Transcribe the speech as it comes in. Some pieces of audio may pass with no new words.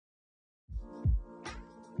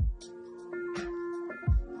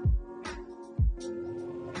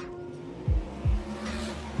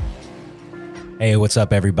Hey, what's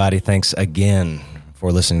up, everybody? Thanks again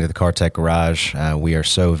for listening to the Car Tech Garage. We are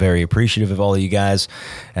so very appreciative of all of you guys,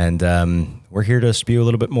 and we're here to spew a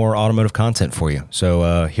little bit more automotive content for you.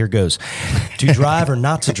 So here goes. To drive or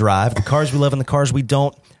not to drive, the cars we love and the cars we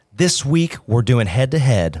don't. This week, we're doing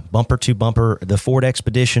head-to-head, bumper-to-bumper, the Ford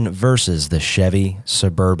Expedition versus the Chevy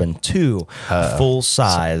Suburban, two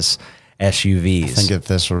full-size SUVs. I think if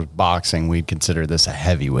this was boxing, we'd consider this a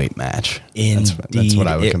heavyweight match. Indeed, that's what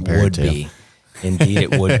I would compare it to. Be. Indeed,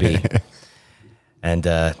 it would be. And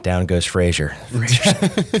down goes Frazier.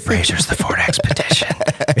 Frazier's the Ford Expedition.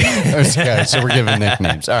 Okay, so we're giving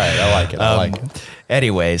nicknames. All right, I like it.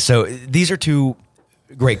 Anyway, so these are two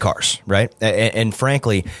great cars, right? And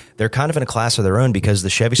frankly, they're kind of in a class of their own because the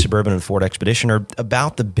Chevy Suburban and the Ford Expedition are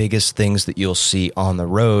about the biggest things that you'll see on the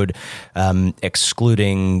road,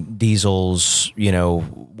 excluding diesels,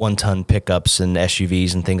 1-ton pickups and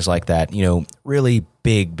SUVs and things like that, really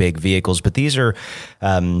big vehicles. But these are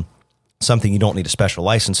something you don't need a special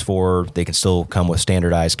license for. They can still come with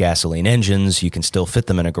standardized gasoline engines. You can still fit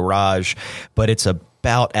them in a garage, but it's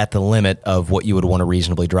about at the limit of what you would want to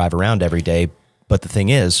reasonably drive around every day. But the thing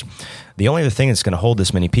is, the only other thing that's going to hold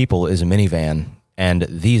this many people is a minivan, and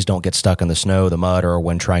these don't get stuck in the snow, the mud, or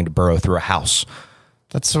when trying to burrow through a house.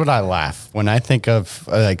 That's what I laugh when I think of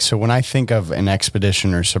when I think of an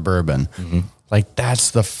Expedition or Suburban. Mm-hmm.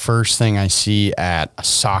 That's the first thing I see at a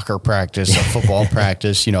soccer practice, a football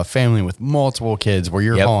practice, a family with multiple kids where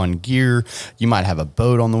you're hauling gear. You might have a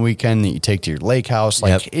boat on the weekend that you take to your lake house.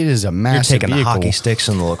 It is a massive You're taking vehicle. the hockey sticks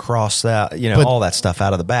and the lacrosse, all that stuff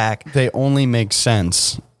out of the back. They only make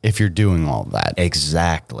sense if you're doing all that.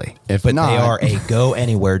 Exactly. But not, they are a go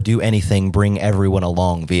anywhere, do anything, bring everyone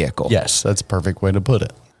along vehicle. Yes, that's a perfect way to put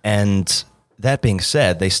it. And that being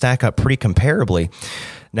said, they stack up pretty comparably.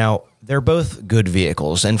 Now, they're both good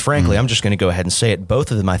vehicles, and frankly, I'm just going to go ahead and say it. Both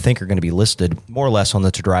of them, I think, are going to be listed more or less on the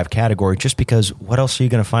to-drive category just because what else are you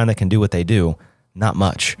going to find that can do what they do? Not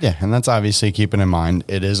much. Yeah, and that's obviously keeping in mind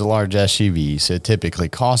it is a large SUV, so typically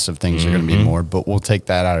costs of things are going to be more, but we'll take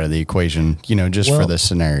that out of the equation, for this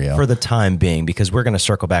scenario. For the time being, because we're going to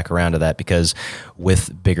circle back around to that because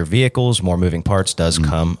with bigger vehicles, more moving parts does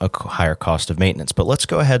come a higher cost of maintenance. But let's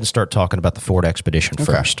go ahead and start talking about the Ford Expedition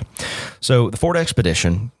first. So the Ford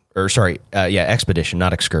Expedition, Expedition,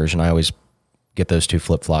 not Excursion. I always get those two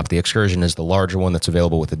flip-flopped. The Excursion is the larger one that's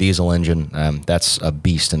available with the diesel engine. That's a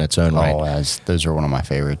beast in its own right. Those are one of my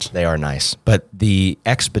favorites. They are nice. But the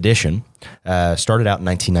Expedition started out in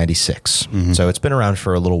 1996. So it's been around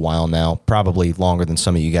for a little while now, probably longer than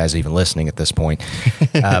some of you guys even listening at this point.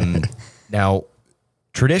 Now,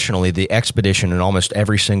 traditionally, the Expedition in almost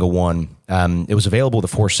every single one, it was available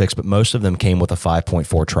with a 4.6, but most of them came with a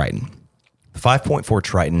 5.4 Triton. The 5.4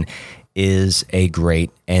 Triton is a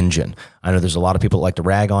great engine. I know there's a lot of people that like to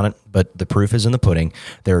rag on it, but the proof is in the pudding.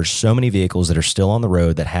 There are so many vehicles that are still on the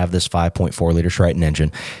road that have this 5.4 liter Triton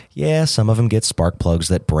engine. Yeah, some of them get spark plugs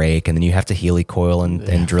that break, and then you have to Healy coil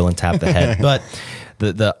and drill and tap the head. But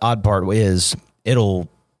the odd part is it'll,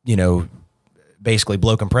 basically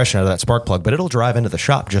blow compression out of that spark plug, but it'll drive into the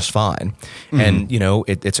shop just fine. And,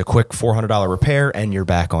 it's a quick $400 repair, and you're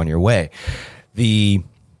back on your way. The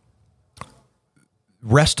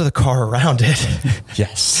rest of the car around it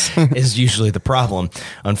is usually the problem.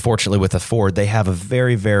 Unfortunately, with a Ford, they have a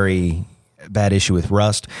very, very bad issue with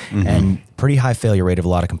rust and pretty high failure rate of a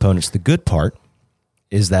lot of components. The good part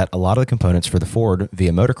is that a lot of the components for the Ford via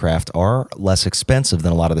Motorcraft are less expensive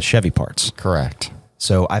than a lot of the Chevy parts. Correct.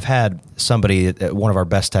 So I've had somebody, one of our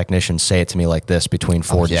best technicians, say it to me like this between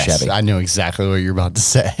Ford and Chevy. I know exactly what you're about to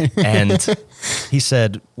say. And he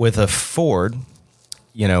said, with a Ford,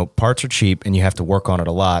 parts are cheap and you have to work on it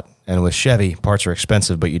a lot. And with Chevy, parts are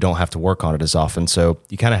expensive, but you don't have to work on it as often. So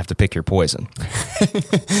you kind of have to pick your poison.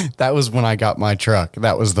 That was when I got my truck.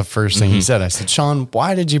 That was the first thing he said. I said, Sean,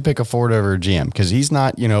 why did you pick a Ford over a GM? Because he's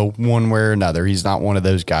not, one way or another. He's not one of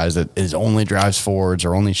those guys that only drives Fords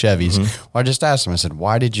or only Chevys. Well, I just asked him, I said,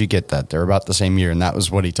 why did you get that? They're about the same year. And that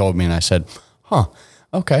was what he told me. And I said,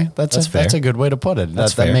 okay, that's a good way to put it.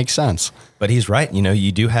 That makes sense. But he's right.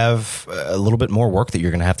 You do have a little bit more work that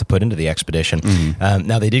you're going to have to put into the Expedition.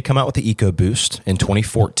 Now, they did come out with the EcoBoost in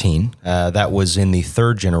 2014. That was in the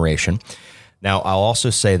third generation. Now, I'll also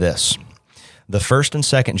say this. The first and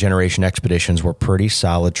second generation Expeditions were pretty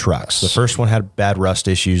solid trucks. The first one had bad rust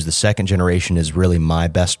issues. The second generation is really my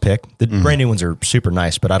best pick. The brand new ones are super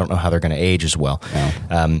nice, but I don't know how they're going to age as well.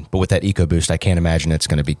 No. But with that EcoBoost, I can't imagine it's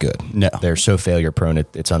going to be good. No. They're so failure prone,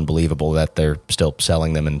 it's unbelievable that they're still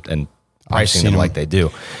selling them and pricing them like they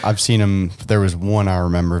do. I've seen them. There was one I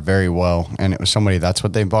remember very well, and it was somebody, that's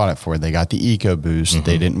what they bought it for. They got the EcoBoost.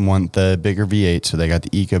 They didn't want the bigger V8, so they got the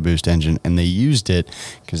EcoBoost engine, and they used it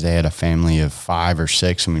because they had a family of 5 or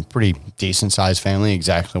 6. I mean, pretty decent sized family.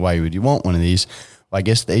 Exactly why would you want one of these? Well, I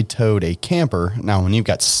guess they towed a camper. Now, when you've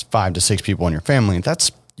got 5 to 6 people in your family,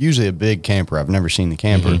 that's usually a big camper. I've never seen the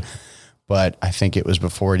camper. But I think it was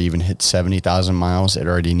before it even hit 70,000 miles. It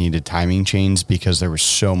already needed timing chains because there was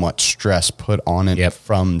so much stress put on it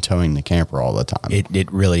from towing the camper all the time. It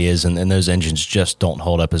really is. And those engines just don't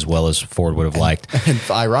hold up as well as Ford would have liked. And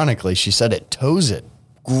ironically, she said it tows it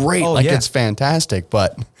great. It's fantastic.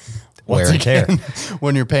 But wear and tear.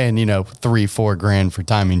 When you're paying, $3-4 grand for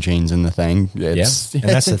timing chains in the thing. And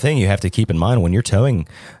that's the thing you have to keep in mind when you're towing,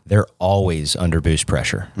 they're always under boost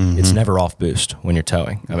pressure. It's never off boost when you're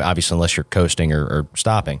towing. I mean, obviously, unless you're coasting or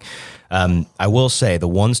stopping. I will say the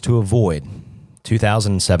ones to avoid,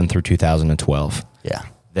 2007 through 2012. Yeah.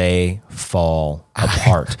 They fall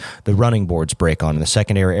apart. The running boards break on. The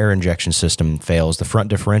secondary air injection system fails. The front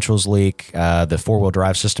differentials leak. The four-wheel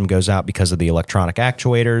drive system goes out because of the electronic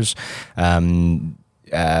actuators.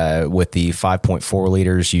 With the 5.4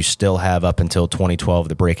 liters, you still have up until 2012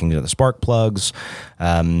 the breaking of the spark plugs.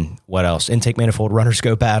 What else? Intake manifold runners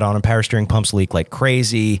go bad on them. Power steering pumps leak like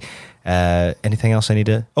crazy. Anything else I need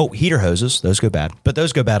to? Oh, heater hoses. Those go bad. But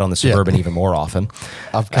those go bad on the Suburban even more often.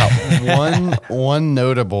 I've got one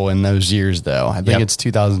notable in those years, though. I think it's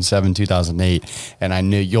 2007, 2008. And I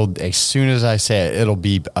knew as soon as I say it, it'll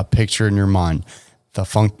be a picture in your mind. The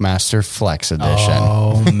Funkmaster Flex Edition.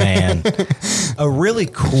 Oh, man. A really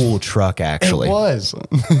cool truck, actually. It was.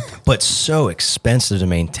 But so expensive to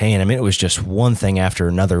maintain. I mean, it was just one thing after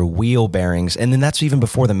another, wheel bearings. And then that's even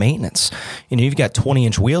before the maintenance. You've got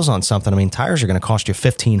 20-inch wheels on something. I mean, tires are going to cost you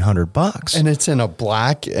 $1,500. And it's in a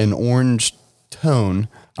black and orange tone.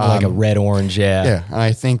 Like a red-orange, Yeah, and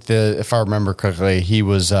I think if I remember correctly, he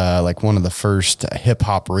was like one of the first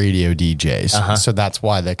hip-hop radio DJs. So that's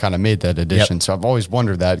why they kind of made that edition. So I've always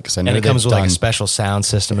wondered that because I know it comes with like a special sound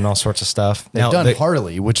system and all sorts of stuff. They've done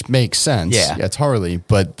Harley, which makes sense. Yeah, it's Harley.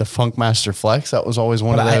 But the Funkmaster Flex, that was always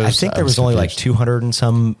one of those. I think there was only like 200 and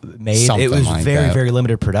some made. It was like very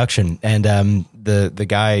limited production. And the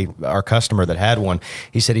guy, our customer that had one,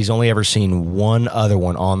 he said he's only ever seen one other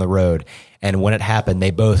one on the road. And when it happened, they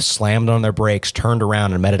both slammed on their brakes, turned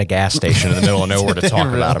around, and met at a gas station in the middle of nowhere to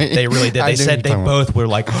talk about him. They really did. They said they both were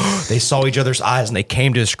like, they saw each other's eyes, and they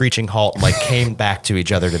came to a screeching halt and came back to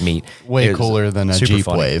each other to meet. Way cooler than a Jeep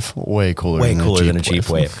Wave. Way cooler than a Jeep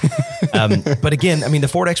Wave. But again, I mean, the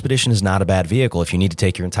Ford Expedition is not a bad vehicle. If you need to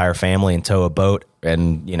take your entire family and tow a boat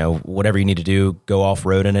and, whatever you need to do, go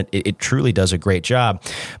off-road in it, it truly does a great job.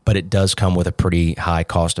 But it does come with a pretty high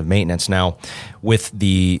cost of maintenance. Now, with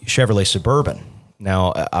the Chevrolet Suburban,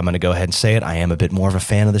 I'm going to go ahead and say it. I am a bit more of a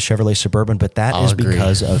fan of the Chevrolet Suburban, but that is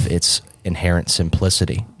because of its inherent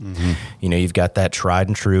simplicity. You've got that tried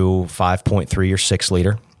and true 5.3 or 6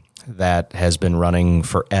 liter that has been running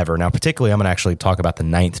forever. Now, particularly, I'm going to actually talk about the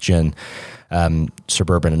 9th gen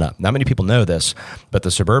Suburban and up. Not many people know this, but the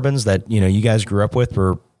Suburbans that you guys grew up with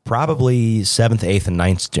were probably 7th, 8th, and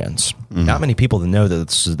 9th gens. Not many people know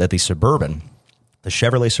that the Suburban, the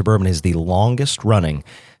Chevrolet Suburban, is the longest running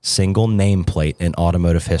single nameplate in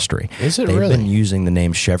automotive history. Is it They've really? been using the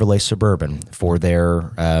name Chevrolet Suburban for their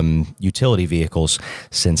utility vehicles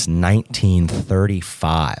since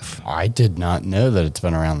 1935. I did not know that it's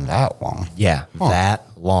been around that long. Yeah, that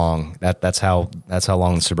long. That's how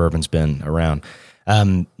long the Suburban's been around.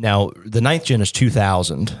 Now, the 9th gen is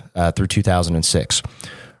 2000 through 2006.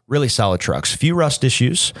 Really solid trucks. Few rust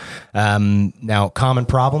issues. Now, common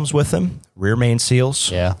problems with them: rear main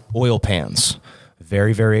seals, oil pans.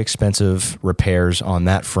 Very, very expensive repairs on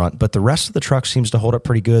that front. But the rest of the truck seems to hold up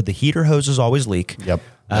pretty good. The heater hoses always leak. Yep.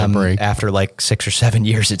 After like 6 or 7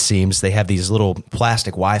 years, it seems. They have these little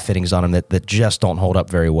plastic Y fittings on them that just don't hold up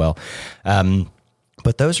very well.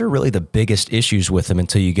 But those are really the biggest issues with them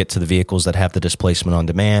until you get to the vehicles that have the displacement on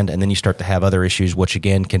demand. And then you start to have other issues, which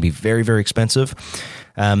again can be very, very expensive.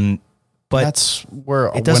 But that's where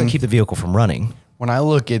it doesn't keep the vehicle from running. When I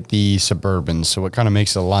look at the Suburban, so what kind of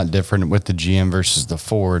makes it a lot different with the GM versus the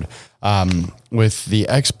Ford, with the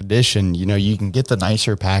Expedition, you can get the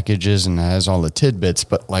nicer packages and it has all the tidbits,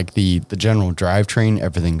 but like the general drivetrain,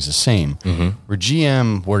 everything's the same. Where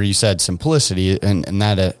GM, where you said simplicity, and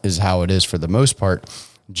that is how it is for the most part,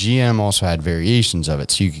 GM also had variations of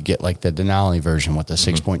it. So you could get like the Denali version with the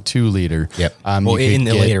 6.2 liter. Yep. In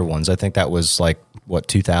the later ones, I think that was like,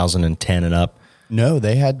 2010 and up. No,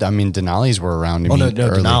 they had, I mean, Denali's were around. No,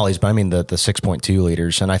 Denali's, but I mean the 6.2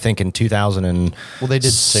 liters. And I think in 2000 and well, they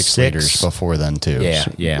did 6 liters before then too. Yeah,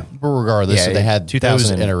 so, yeah. But regardless, they had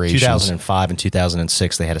 2000, iterations. 2005 and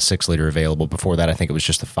 2006, they had a 6 liter available. Before that, I think it was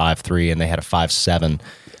just a 5.3, and they had a 5.7.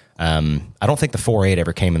 I don't think the 4.8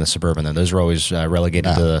 ever came in the Suburban, though. Those were always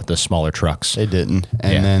relegated to the smaller trucks. They didn't.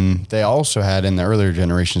 And then they also had in the earlier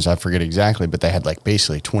generations, I forget exactly, but they had like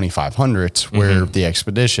basically 2500s where the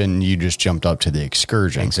Expedition, you just jumped up to the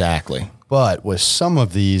Excursion. Exactly. But with some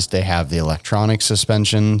of these, they have the electronic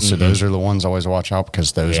suspension. So those are the ones I always watch out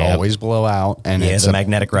because those always blow out. And it's the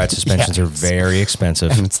magnetic ride suspensions are very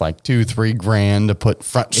expensive. And it's like $2-3 grand to put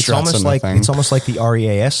front struts on the thing. It's almost like the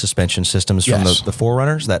REAS suspension systems from the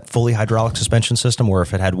Forerunners, that fully hydraulic suspension system where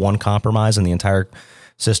if it had one compromise in the entire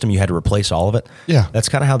system, you had to replace all of it. Yeah. That's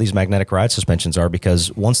kind of how these magnetic ride suspensions are,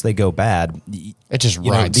 because once they go bad, it just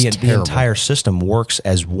rides the entire system works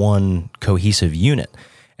as one cohesive unit.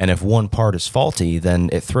 And if one part is faulty, then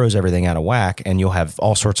it throws everything out of whack, and you'll have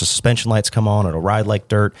all sorts of suspension lights come on. It'll ride like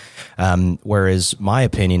dirt. Whereas my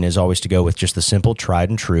opinion is always to go with just the simple, tried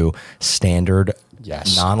and true, standard,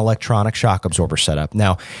 non-electronic shock absorber setup.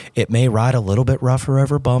 Now, it may ride a little bit rougher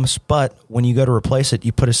over bumps, but when you go to replace it,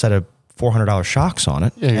 you put a set of $400 shocks on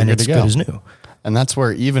it, and it's good as new. And that's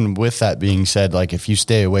where, even with that being said, like if you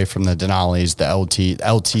stay away from the Denali's, the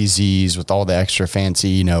LTZs with all the extra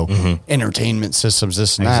fancy, entertainment systems,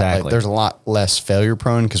 this and that, like, there's a lot less failure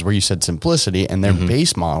prone, because where you said simplicity and their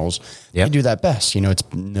base models, they do that best. It's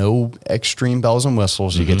no extreme bells and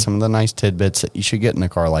whistles. You get some of the nice tidbits that you should get in a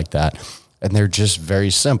car like that. And they're just very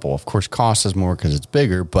simple. Of course, cost is more because it's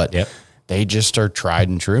bigger, but they just are tried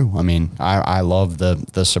and true. I mean, I love the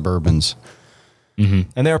Suburbans.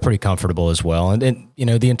 And they're pretty comfortable as well. And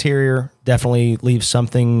the interior definitely leaves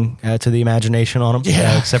something to the imagination on them,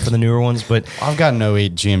 except for the newer ones. But I've got an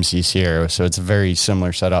 08 GMC Sierra, so it's a very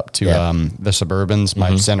similar setup to the Suburbans.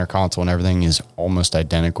 My center console and everything is almost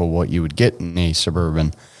identical what you would get in a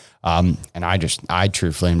Suburban. And I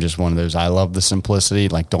truthfully am just one of those. I love the simplicity.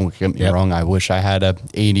 Like, don't get me wrong. I wish I had a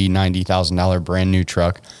 $80,000-$90,000 brand new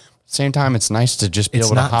truck. At the same time, it's nice to just be able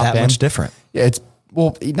to hop in. It's not that much different. Yeah,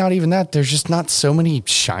 well, not even that. There's just not so many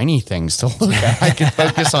shiny things to look at. I can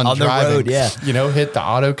focus on driving. The road, hit the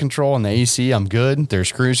auto control and the AC. I'm good. There's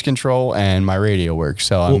cruise control and my radio works.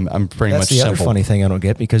 So I'm pretty much simple. That's the other funny thing I don't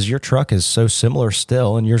get, because your truck is so similar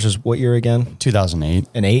still, and yours is what year again? 2008.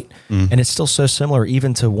 An 8? And it's still so similar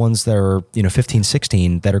even to ones that are, 15,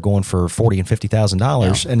 16 that are going for $40,000 and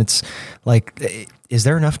 $50,000. And it's like, is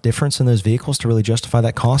there enough difference in those vehicles to really justify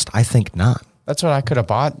that cost? I think not. That's what I could have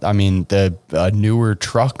bought. I mean, a newer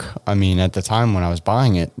truck. I mean, at the time when I was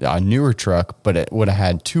buying it, a newer truck, but it would have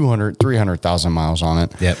had 200,000, 300,000 miles on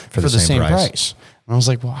it for the same price. And I was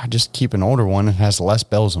like, well, I just keep an older one. It has less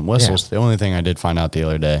bells and whistles. The only thing I did find out the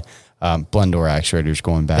other day, blend door actuators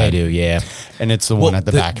going bad. They do, yeah. And it's the one at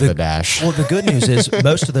the back of the dash. Well, the good news is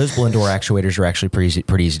most of those blend door actuators are actually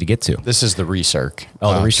pretty easy to get to. This is the Recirc.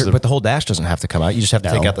 Oh, the Recirc, but the whole dash doesn't have to come out. You just have to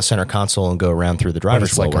take out the center console and go around through the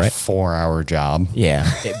driver's wheel, right? It's like a 4-hour job.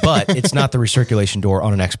 Yeah, but it's not the recirculation door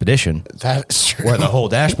on an Expedition. That's true. Where the whole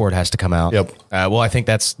dashboard has to come out. Yep. Well, I think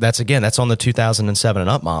that's on the 2007 and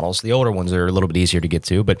up models. The older ones are a little bit easier to get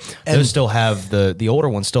to, but those still have the older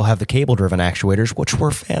ones still have the cable driven actuators, which were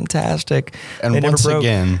fantastic. And once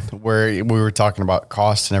again, where we were talking about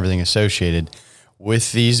costs and everything associated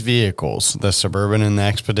with these vehicles, the Suburban and the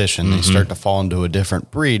Expedition, they start to fall into a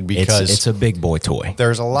different breed because it's a big boy toy.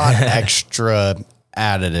 There's a lot extra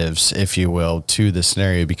additives, if you will, to the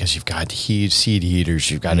scenario, because you've got seat heaters,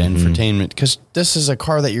 you've got infotainment, because this is a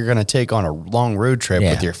car that you're going to take on a long road trip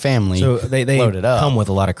with your family. So they loaded up. Come with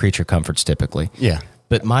a lot of creature comforts typically. Yeah.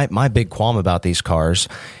 But my big qualm about these cars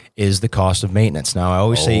is the cost of maintenance. Now, I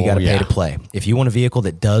always say you got to pay to play. If you want a vehicle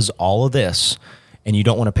that does all of this and you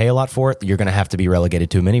don't want to pay a lot for it, you're going to have to be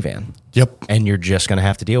relegated to a minivan. Yep. And you're just going to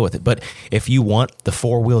have to deal with it. But if you want the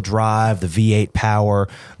 4-wheel drive, the V8 power,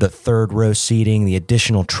 the third row seating, the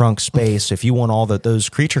additional trunk space, if you want all those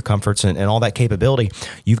creature comforts and all that capability,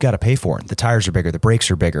 you've got to pay for it. The tires are bigger. The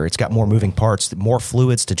brakes are bigger. It's got more moving parts, more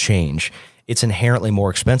fluids to change. It's inherently more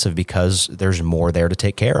expensive because there's more there to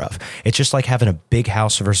take care of. It's just like having a big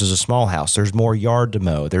house versus a small house. There's more yard to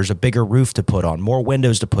mow. There's a bigger roof to put on, more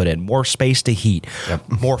windows to put in, more space to heat,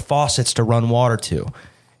 more faucets to run water to.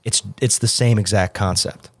 It's the same exact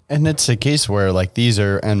concept. And it's a case where, like, these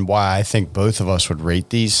are, and why I think both of us would rate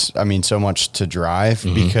these, I mean, so much to drive,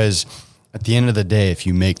 because at the end of the day, if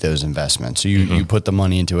you make those investments, you put the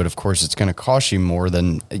money into it, of course, it's going to cost you more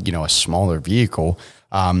than, a smaller vehicle.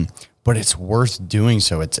 but it's worth doing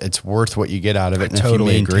so. It's worth what you get out of it. And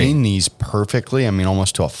totally if you maintain agree. these perfectly, I mean,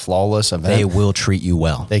 almost to a flawless event, They will treat you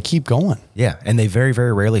well. they keep going. Yeah, and they very,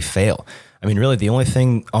 very rarely fail. I mean, really, the only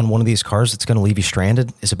thing on one of these cars that's going to leave you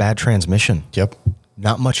stranded is a bad transmission. Yep.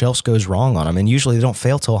 Not much else goes wrong on them. And usually they don't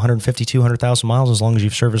fail till 150, 200,000 miles as long as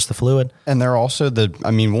you've serviced the fluid. And they're also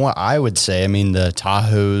what I would say, the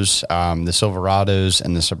Tahoes, the Silverados,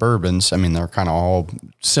 and the Suburbans, they're kind of all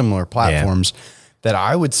similar platforms that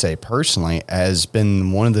I would say personally has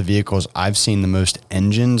been one of the vehicles I've seen the most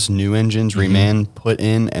new engines, reman put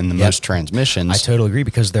in, and the most transmissions. I totally agree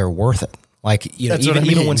because they're worth it. Like, That's what I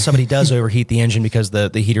mean. even when somebody does overheat the engine because the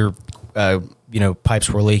heater, pipes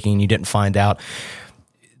were leaking, you didn't find out.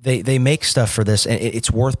 They make stuff for this, and it's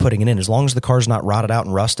worth putting it in. As long as the car's not rotted out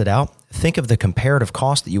and rusted out, think of the comparative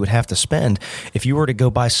cost that you would have to spend if you were to go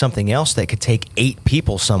buy something else that could take 8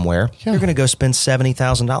 people somewhere. Yeah. You're going to go spend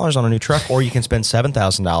 $70,000 on a new truck, or you can spend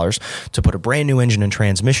 $7,000 to put a brand new engine and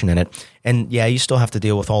transmission in it. And yeah, you still have to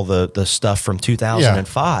deal with all the stuff from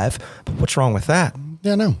 2005, but what's wrong with that?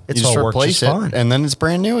 Yeah, no. It's you just all works replace just it, fine. and then it's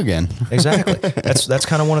brand new again. Exactly. That's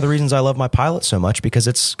kind of one of the reasons I love my Pilot so much, because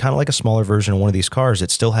it's kind of like a smaller version of one of these cars. It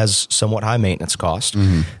still has somewhat high maintenance cost.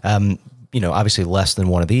 Obviously less than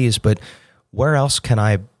one of these, but where else can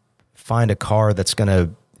I find a car that's going to,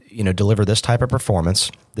 deliver this type of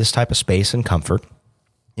performance, this type of space and comfort?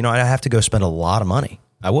 I'd have to go spend a lot of money.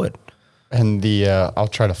 I would. And I'll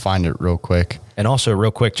try to find it real quick. And also,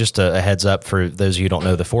 real quick, just a heads up for those of you who don't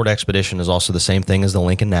know, the Ford Expedition is also the same thing as the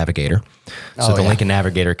Lincoln Navigator. So the Lincoln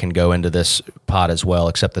Navigator can go into this pod as well,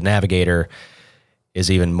 except the Navigator is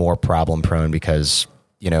even more problem prone because,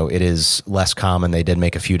 it is less common. They did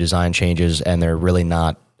make a few design changes, and they're really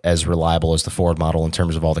not as reliable as the Ford model in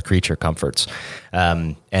terms of all the creature comforts.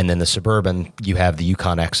 And then the Suburban, you have the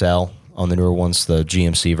Yukon XL on the newer ones, the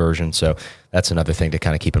GMC version. So that's another thing to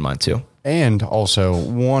kind of keep in mind too. And also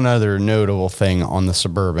one other notable thing on the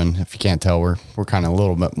Suburban, if you can't tell, we're kind of a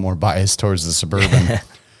little bit more biased towards the Suburban,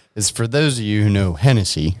 is for those of you who know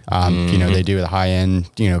Hennessy, they do the high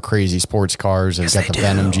end, crazy sports cars. They've got the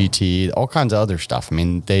Venom GT, all kinds of other stuff.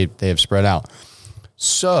 They have spread out.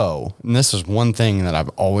 So, and this is one thing that I've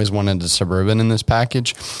always wanted a Suburban in this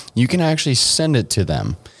package. You can actually send it to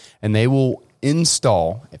them and they will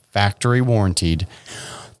install a factory warranted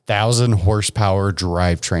 1,000 horsepower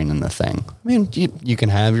drivetrain in the thing. You can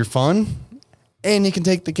have your fun and you can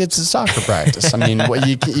take the kids to soccer practice.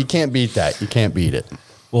 You can't beat that. You can't beat it.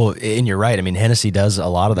 Well, and you're right. Hennessy does a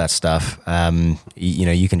lot of that stuff.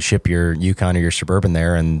 You can ship your Yukon or your Suburban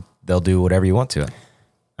there and they'll do whatever you want to it.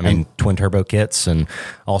 Twin turbo kits and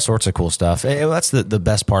all sorts of cool stuff. That's the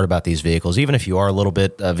best part about these vehicles. Even if you are a little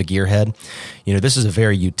bit of a gearhead, this is a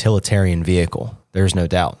very utilitarian vehicle. There's no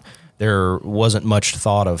doubt. There wasn't much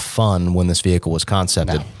thought of fun when this vehicle was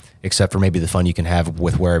concepted, except for maybe the fun you can have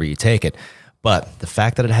with wherever you take it. But the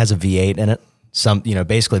fact that it has a V8 in it,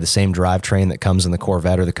 basically the same drivetrain that comes in the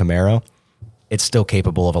Corvette or the Camaro, it's still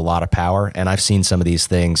capable of a lot of power. And I've seen some of these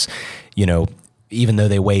things, even though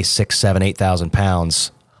they weigh 6, 7, 8,000 pounds,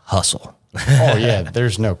 hustle. Oh yeah,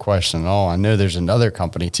 there's no question at all. I know there's another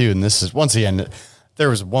company too, and this is once again, there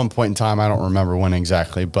was one point in time, I don't remember when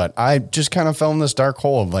exactly, but I just kind of fell in this dark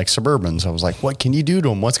hole of like Suburbans. I was like, what can you do to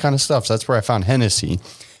them? What kind of stuff? So that's where I found Hennessy.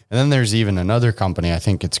 And then there's even another company, I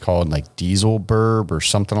think it's called like Diesel Burb or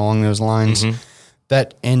something along those lines,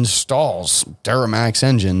 that installs Duramax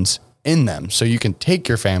engines in them. So you can take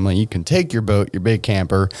your family, you can take your boat, your big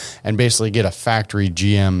camper, and basically get a factory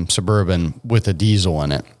GM Suburban with a diesel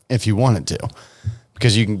in it if you wanted to.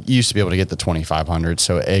 Because you used to be able to get the 2500,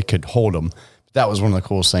 so it could hold them. That was one of the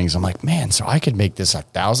coolest things. I'm like, man, so I could make this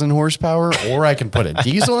 1,000 horsepower, or I can put a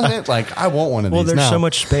diesel in it. Like, I want one of these. Well, there's now. so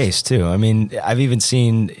much space too. I've even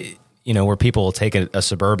seen, where people will take a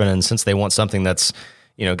Suburban, and since they want something that's,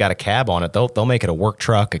 got a cab on it, they'll make it a work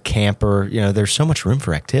truck, a camper. There's so much room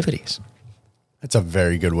for activities. That's a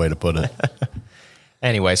very good way to put it.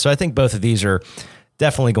 Anyway, so I think both of these are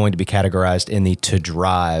definitely going to be categorized in the to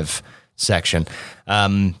drive section.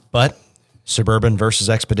 But Suburban versus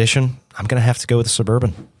Expedition, I'm going to have to go with the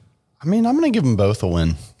Suburban. I'm going to give them both a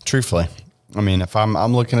win, truthfully. If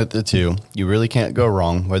I'm looking at the two, you really can't go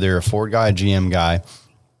wrong. Whether you're a Ford guy, a GM guy,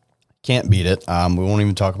 can't beat it. We won't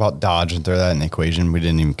even talk about Dodge and throw that in the equation. We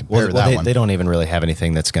didn't even compare that one. They don't even really have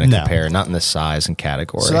anything that's going to compare, not in the size and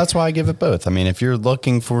category. So that's why I give it both. If you're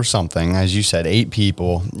looking for something, as you said, 8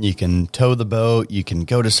 people, you can tow the boat, you can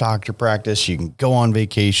go to soccer practice, you can go on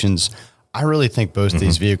vacations. I really think both of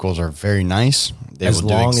these vehicles are very nice. As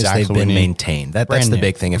long as they've been maintained. That's the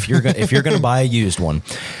big thing. If you're going to buy a used one,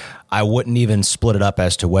 I wouldn't even split it up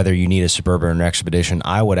as to whether you need a Suburban or an Expedition.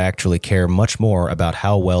 I would actually care much more about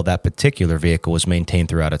how well that particular vehicle was maintained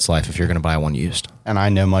throughout its life if you're going to buy one used. And I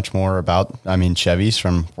know much more about, Chevys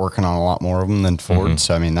from working on a lot more of them than Ford.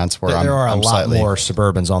 So, that's where there are a lot slightly more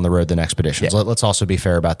Suburbans on the road than Expeditions. Yeah. Let's also be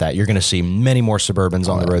fair about that. You're going to see many more Suburbans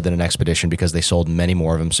on the road than an Expedition because they sold many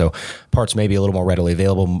more of them. So parts may be a little more readily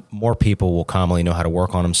available. More people will commonly know how to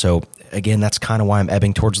work on them. So again, that's kind of why I'm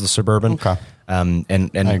ebbing towards the Suburban. Okay.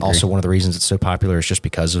 And also one of the reasons it's so popular is just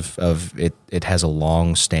because of it. It has a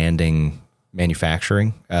long-standing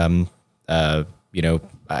manufacturing,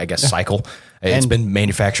 cycle. It's been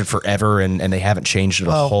manufactured forever, and they haven't changed it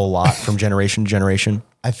a whole lot from generation to generation.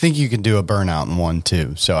 I think you can do a burnout in one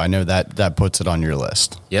too. So I know that puts it on your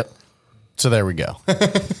list. Yep. So there we go.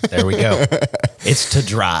 There we go. It's to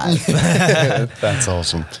drive. That's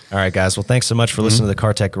awesome. All right, guys. Well, thanks so much for listening to the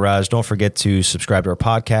Car Tech Garage. Don't forget to subscribe to our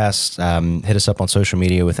podcast. Hit us up on social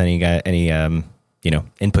media with any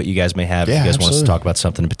input you guys may have. If you guys want us to talk about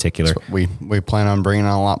something in particular. So we plan on bringing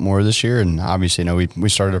on a lot more this year. And obviously, we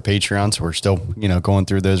started our Patreon, so we're still, going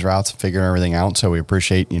through those routes and figuring everything out. So we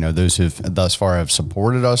appreciate, those who've thus far have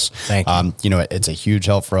supported us. Thank you. It's a huge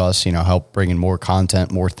help for us, help bringing more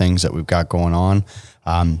content, more things that we've got going on.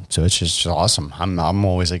 So it's just awesome. I'm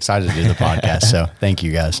always excited to do the podcast. So thank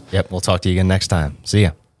you guys. Yep. We'll talk to you again next time. See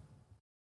ya.